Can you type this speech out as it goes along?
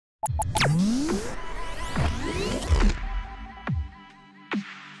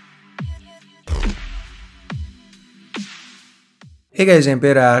Hey guys, I'm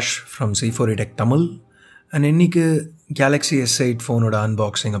Ash from C4 Tech Tamil and இன்னைக்கு Galaxy S8 ஃபோனோட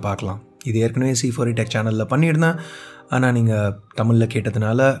unboxing பார்க்கலாம். இது ஏற்கனவே C4 Tech சேனலில் பண்ணியிருந்தேன், ஆனால் நீங்கள் தமிழில்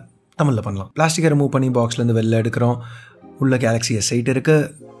கேட்டதுனால தமிழில் பண்ணலாம். பிளாஸ்டிக்கை ரிமூவ் பண்ணி பாக்ஸ்லேருந்து வெளில எடுக்கிறோம். உள்ள Galaxy S8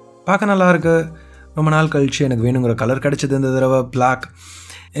 இருக்குது, பார்க்க நல்லா இருக்குது. ரொம்ப நாள் கழிச்சு எனக்கு வேணுங்கிற கலர் கிடச்சிது இந்த தடவை பிளாக்.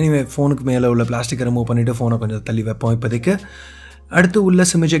 எனிவே ஃபோனுக்கு மேலே உள்ள பிளாஸ்டிக்கை ரிமூவ் பண்ணிவிட்டு ஃபோனை கொஞ்சம் தள்ளி வைப்போம் இப்போதைக்கு. அடுத்து உள்ள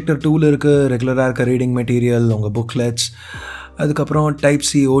சிம் எஜெக்டர் டூல் இருக்குது, ரெகுலராக இருக்க ரீடிங் மெட்டீரியல், உங்கள் புக்லெட்ஸ், அதுக்கப்புறம் டைப்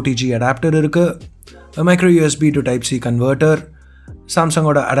சி ஓடிஜி அடாப்டர் இருக்குது, micro USB to type C converter,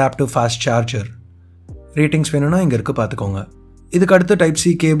 சாம்சங்கோட adaptive fast charger. Ratings வேணும்னா இங்கே இருக்குது பார்த்துக்கோங்க. இதுக்கு அடுத்து type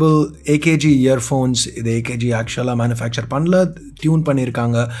C cable, AKG earphones. இது ஏகேஜி ஆக்சுவலாக மேனுஃபேக்சர் பண்ணல, டியூன்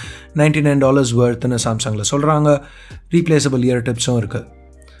பண்ணியிருக்காங்க. $99 வர்த்துன்னு சாம்சங்கில் சொல்கிறாங்க. ரீப்ளேசபிள் இயர் டிப்ஸும் இருக்குது.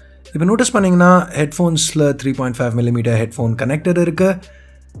 இப்போ நோட்டீஸ் பண்ணிங்கன்னா ஹெட்ஃபோன்ஸில் 3.5mm ஹெட்ஃபோன் கனெக்டர் இருக்குது.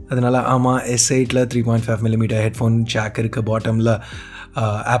 அதனால் ஆமாம், S8ல் 3.5mm ஹெட்ஃபோன் ஜாக் இருக்குது. பாட்டமில்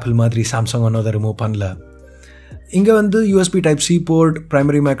ஆப்பிள் மாதிரி சாம்சங் ஒன்றும் அதை ரிமூவ் பண்ணல. இங்கே வந்து USB type C board,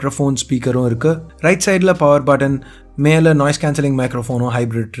 primary microphone ஸ்பீக்கரும் இருக்குது. ரைட் சைடில் பவர் பட்டன், மேலே நாய்ஸ் கேன்சலிங் மைக்ரோஃபோனும்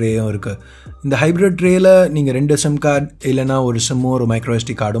ஹைப்ரிட் ட்ரேயும் இருக்குது. இந்த ஹைப்ரிட் ட்ரேயில் நீங்கள் 2 சிம் கார்டு இல்லைனா ஒரு சிம்மும் ஒரு மைக்ரோ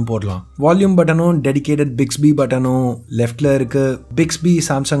SD கார்டும் போடலாம். வால்யூம் பட்டனும் டெடிகேட்டட் பிக்ஸ்பி பட்டனும் லெஃப்டில் இருக்குது. பிக்ஸ்பி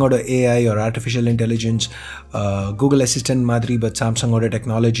சாம்சங்கோட AI ஒரு ஆர்டிஃபிஷியல் இன்டெலிஜென்ஸ் கூகுள் அசிஸ்டன்ட் மாதிரி, பட் சாம்சங்கோட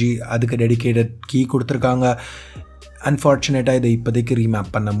டெக்னாலஜி. அதுக்கு டெடிகேட்டட் கீ கொடுத்துருக்காங்க. அன்ஃபார்ச்சுனேட்டாக இதை இப்போதைக்கு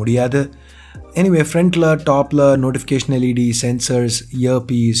ரீமேப் பண்ண முடியாது. எனிவே ஃப்ரண்ட்டில் டாப்பில் notification LED, sensors,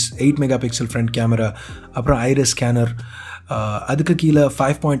 earpiece, 8 megapixel front camera, அப்புறம் ஐரிஸ் ஸ்கேனர். அதுக்கு கீழே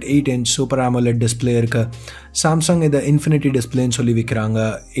 5.8 inch சூப்பர் AMOLED டிஸ்பிளே இருக்குது. சாம்சங் இதை இன்ஃபினிட்டி டிஸ்பிளேன்னு சொல்லி விற்கிறாங்க.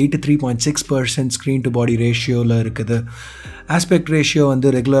 83.6% ஸ்க்ரீன் டு பாடி ரேஷியோவில் இருக்குது. ஆஸ்பெக்ட் ரேஷியோ வந்து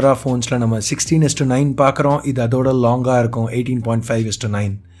ரெகுலராக ஃபோன்ஸில் நம்ம 16:9 பார்க்குறோம். இது அதோட லாங்காக இருக்கும்,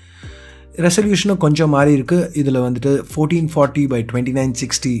 18.5:9. ரெசல்யூஷனும் கொஞ்சம் மாறி இருக்குது. இதில் வந்துட்டு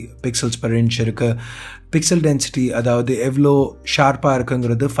 1440x2960 பிக்சல்ஸ் per inch இருக்குது. பிக்சல் டென்சிட்டி, அதாவது எவ்வளோ ஷார்ப்பாக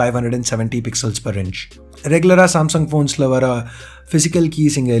இருக்குங்கிறது 570 பிக்சல்ஸ் per inch. ரெகுலராக சாம்சங் ஃபோன்ஸில் வர ஃபிசிக்கல்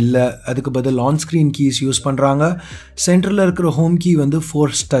கீஸ் இங்கே இல்லை. அதுக்கு பதில் ஆன்ஸ்க்ரீன் கீஸ் யூஸ் பண்ணுறாங்க. சென்டரில் இருக்கிற ஹோம் கீ வந்து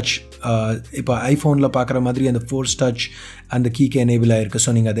ஃபோர்ஸ் டச். இப்போ ஐஃபோனில் பார்க்குற மாதிரி அந்த ஃபோர்ஸ் டச் அந்த கீக்கு எனேபிள் ஆகிருக்கு.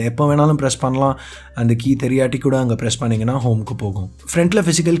 ஸோ நீங்கள் அதை எப்போ வேணாலும் ப்ரெஸ் பண்ணலாம். அந்த கீ தெரியாட்டி கூட அங்கே ப்ரெஸ் பண்ணிங்கன்னா ஹோமுக்கு போகும். ஃப்ரண்ட்டில்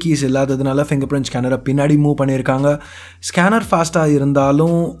ஃபிசிக்கல் கீஸ் இல்லாததுனால ஃபிங்கர் பிரிண்ட் ஸ்கேனரை பின்னாடி மூவ் பண்ணியிருக்காங்க. ஸ்கேனர் ஃபாஸ்ட்டாக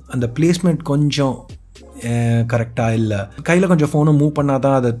இருந்தாலும் அந்த பிளேஸ்மெண்ட் கொஞ்சம் கரெக்டாக இல்லை. கையில் கொஞ்சம் ஃபோனை மூவ் பண்ணால்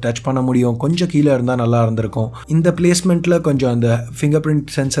தான் அதை டச் பண்ண முடியும். கொஞ்சம் கீழே இருந்தால் நல்லா இருந்திருக்கும். இந்த பிளேஸ்மெண்ட்டில் கொஞ்சம் அந்த ஃபிங்கர் பிரிண்ட்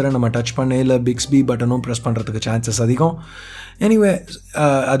சென்சரை நம்ம டச் பண்ணையில் பிக்ஸ்பி பட்டனும் ப்ரெஸ் பண்ணுறதுக்கு சான்சஸ் அதிகம். எனிவே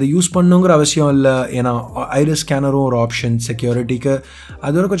அது யூஸ் பண்ணுங்கிற அவசியம் இல்லை, ஏன்னா ஐரிஸ் ஸ்கேனரும் ஒரு ஆப்ஷன் செக்யூரிட்டிக்கு.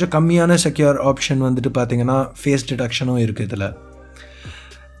 அதோட கொஞ்சம் கம்மியான செக்யூர் ஆப்ஷன் வந்துட்டு பார்த்தீங்கன்னா ஃபேஸ் டிடெக்ஷனும் இருக்குது இதில்.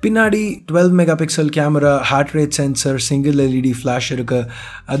 பின்னாடி 12 megapixel camera, heart rate sensor, single LED flash இருக்குது.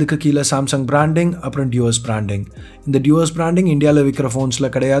 அதுக்கு கீழே சாம்சங் பிராண்டிங், அப்புறம் டியூஸ் பிராண்டிங். இந்த டியூஸ் பிராண்டிங் இந்தியாவில் விற்கிற ஃபோன்ஸில்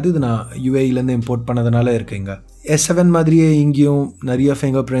கிடையாது. இது நான் UAEலேருந்து இம்போர்ட் பண்ணதுனால இருக்குங்க. S7 மாதிரியே இங்கேயும் நிறைய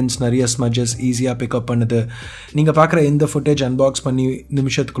ஃபிங்கர் பிரிண்ட்ஸ், நிறைய ஸ்மட்சஸ் ஈஸியாக பிக்கப் பண்ணுது. நீங்கள் பார்க்குற இந்த ஃபுட்டேஜ் அன்பாக்ஸ் பண்ணி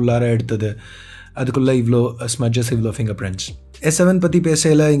நிமிஷத்துக்குள்ளார எடுத்தது. அதுக்குள்ளே இவ்வளோ ஸ்மட்சஸ், இவ்வளோ ஃபிங்கர் பிரிண்ட்ஸ். S7 பற்றி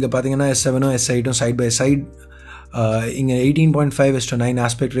பேசையில் இங்கே பார்த்தீங்கன்னா S7ம் S8ம் சைட் பை சைட். இங்கே 18.5:9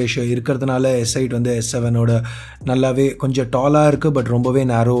 ஆஸ்பெக்ட் ரேஷியோ இருக்கிறதுனால S8 வந்து S7ஓட நல்லாவே கொஞ்சம் டாலாக இருக்குது, பட் ரொம்பவே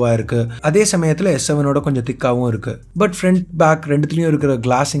நேரோவாக இருக்குது. அதே சமயத்தில் S7ஓட கொஞ்சம் திக்காகவும் இருக்குது. பட் ஃப்ரண்ட் பேக் ரெண்டுத்துலேயும் இருக்கிற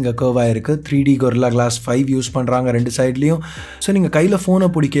கிளாஸ் இங்கே கர்வாக இருக்குது. 3D Gorilla Glass 5 யூஸ் பண்ணுறாங்க ரெண்டு சைட்லேயும். ஸோ நீங்கள் கையில் ஃபோனை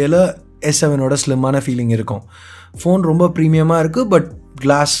பிடிக்கையில் S7ஓட ஸ்லிம்மான ஃபீலிங் இருக்கும். ஃபோன் ரொம்ப ப்ரீமியமாக இருக்குது, பட்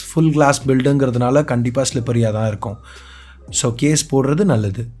கிளாஸ் ஃபுல் கிளாஸ் பில்டுங்கிறதுனால கண்டிப்பாக ஸ்லிப்பரியாக தான் இருக்கும். ஸோ கேஸ் போடுறது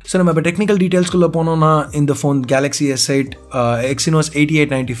நல்லது. ஸோ நம்ம இப்போ டெக்னிக்கல் டீட்டெயில்ஸ்குள்ளே போனோம்னா, இந்த phone Galaxy S8 Exynos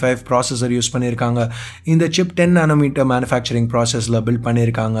 8895 processor use பண்ணியிருக்காங்க. இந்த சிப் 10 nanometer மேனுஃபேக்சரிங் ப்ராசஸில் பில்ட்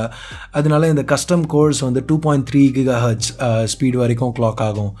பண்ணியிருக்காங்க. அதனால இந்த கஸ்டம் கோர்ஸ் வந்து 2.3 GHz ஸ்பீடு வரைக்கும் கிளாக்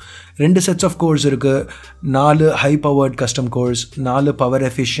ஆகும். 2 செட்ஸ் ஆஃப் கோர்ஸ் இருக்குது. 4 high powered custom course, 4 power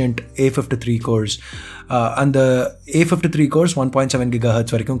efficient A53 course. அந்த A53 கோர்ஸ் 1.7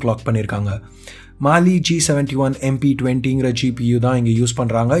 GHz வரைக்கும் கிளாக் பண்ணியிருக்காங்க. Mali G71 MP20ங்கிற GPU தான் இங்கே யூஸ்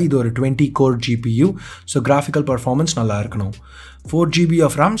பண்ணுறாங்க. இது ஒரு 20 core GPU. So graphical performance நல்லா இருக்கணும். 4GB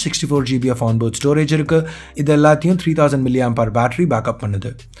of RAM, 64GB of onboard storage இருக்குது. இது எல்லாத்தையும் 3000 mAh பேட்டரி பேக்கப்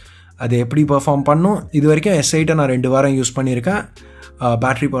பண்ணுது. அது எப்படி பர்ஃபார்ம் பண்ணும்? இது வரைக்கும் S8 நான் 2 வாரம் யூஸ் பண்ணியிருக்கேன்.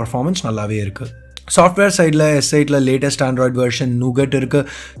 பேட்டரி பர்ஃபார்மன்ஸ் நல்லாவே இருக்குது. சாஃப்ட்வேர் சைடில் S8ல் லேட்டஸ்ட் ஆண்ட்ராய்டு வெர்ஷன் நூகட் இருக்குது.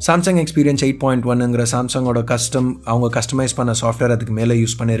 சாம்சங் எக்ஸ்பீரியன்ஸ் 8.1ங்கிற சாம்சங்கோட அவங்க கஸ்டமைஸ் பண்ண சாஃப்ட்வேர் அதுக்கு மேலே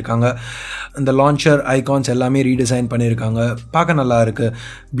யூஸ் பண்ணியிருக்காங்க. இந்த லான்ச்சர் ஐகான்ஸ் எல்லாமே ரீடிசைன் பண்ணியிருக்காங்க. பார்க்க நல்லா இருக்குது.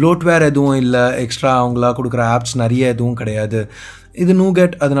 ப்ளோட்வேர் எதுவும் இல்லை, எக்ஸ்ட்ரா அவங்களா கொடுக்குற ஆப்ஸ் நிறைய எதுவும் கிடையாது. இது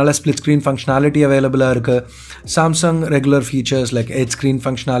நூகெட், அதனால ஸ்ப்ளிட் ஸ்க்ரீன் ஃபங்க்ஷனாலிட்டி அவைலபிளாக இருக்குது. Samsung regular features like Ed screen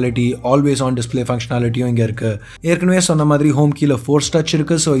functionality, always on display ஃபங்க்ஷனாலிட்டியும் இங்கே இருக்குது. ஏற்கனவே சொன்ன மாதிரி ஹோம் கீழே ஃபோர்ஸ் டச்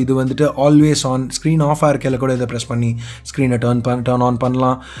இருக்குது. ஸோ இது வந்துட்டு ஆல்வேஸ் ஆன், ஸ்க்ரீன் ஆஃபாக இருக்கையில் கூட இதை ப்ரெஸ் பண்ணி ஸ்க்ரீனை டர்ன் ஆன்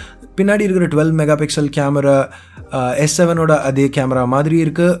பண்ணலாம். பின்னாடி இருக்கிற 12 மெகா பிக்சல் கேமரா S7ஓட அதே கேமரா மாதிரி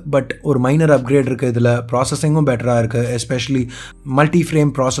இருக்குது. பட் ஒரு மைனர் அப்கிரேட் இருக்குது. இதில் ப்ராசஸிங்கும் பெட்டராக இருக்குது. எஸ்பெஷலி மல்டி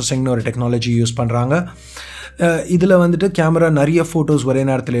ஃப்ரேம் ப்ராசஸிங்னு ஒரு டெக்னாலஜி யூஸ் பண்ணுறாங்க. இதில் வந்துட்டு கேமரா நிறைய ஃபோட்டோஸ் ஒரே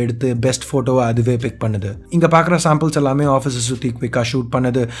நேரத்தில் எடுத்து பெஸ்ட் ஃபோட்டோவை அதுவே பிக் பண்ணுது. இங்கே பார்க்குற சாம்பிள்ஸ் எல்லாமே ஆஃபீஸை சுற்றி குவிக்காக ஷூட்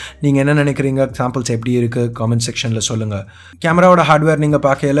பண்ணுது. நீங்கள் என்ன நினைக்கிறீங்க, சாம்பிள்ஸ் எப்படி இருக்குது, காமெண்ட் செக்ஷனில் சொல்லுங்கள். கேமராவோட ஹார்ட்வேர் நீங்கள்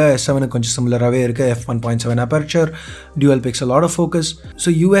பார்க்கையில் S7 கொஞ்சம் சிமிலராகவே இருக்குது. f1.7 aperture, dual pixel auto focus.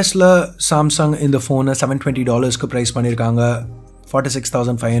 So யூஎஸில் சாம்சங் இந்த ஃபோனை $720 ப்ரைஸ் பண்ணியிருக்காங்க.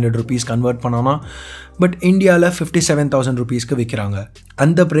 46,500 rupees கன்வெர்ட் பண்ணோன்னா. பட் இந்தியாவில் 57,000 rupeesக்கு விற்கிறாங்க.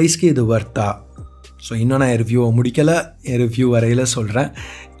 அந்த ப்ரைஸ்க்கு இது வர்த்தா? ஸோ இன்னும் நான் ரிவ்யூவை முடிக்கலை, ரிவ்யூ வரையில் சொல்கிறேன்.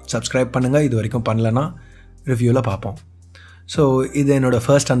 சப்ஸ்கிரைப் பண்ணுங்கள், இது வரைக்கும் பண்ணலன்னா ரிவ்யூவில் பார்ப்போம். ஸோ இது என்னோடய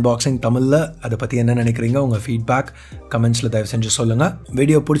ஃபர்ஸ்ட் அன்பாக்சிங் தமிழில். அதை பற்றி என்ன நினைக்கிறீங்க, உங்கள் ஃபீட்பேக் கமெண்ட்ஸில் தயவு செஞ்சு சொல்லுங்கள்.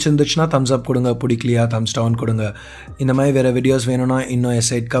 வீடியோ பிடிச்சிருந்துச்சுன்னா தம்ஸ் அப் கொடுங்க, பிடிக்கலையா தம்ஸ் டவுன் கொடுங்க. இந்த மாதிரி வேறு வீடியோஸ் வேணும்னா இன்னும்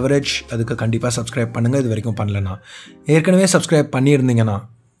S8 கவரேஜ், அதுக்கு கண்டிப்பாக சப்ஸ்கிரைப் பண்ணுங்கள், இது வரைக்கும் பண்ணலன்னா. ஏற்கனவே சப்ஸ்கிரைப் பண்ணியிருந்தீங்கன்னா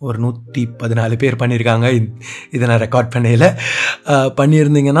ஒரு 114 பேர் பண்ணியிருக்காங்க, இதை நான் ரெக்கார்ட் பண்ணையில்.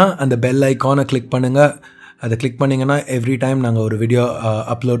 பண்ணியிருந்தீங்கன்னா அந்த பெல் ஐக்கானை கிளிக் பண்ணுங்கள். அதை கிளிக் பண்ணிங்கன்னா எவ்ரி டைம் நாங்கள் ஒரு வீடியோ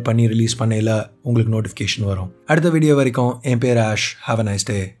அப்லோட் பண்ணி ரிலீஸ் பண்ணையில் உங்களுக்கு நோட்டிஃபிகேஷன் வரும். அடுத்த வீடியோ வரைக்கும் என் பேர் ash. Have a nice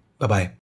day. Bye.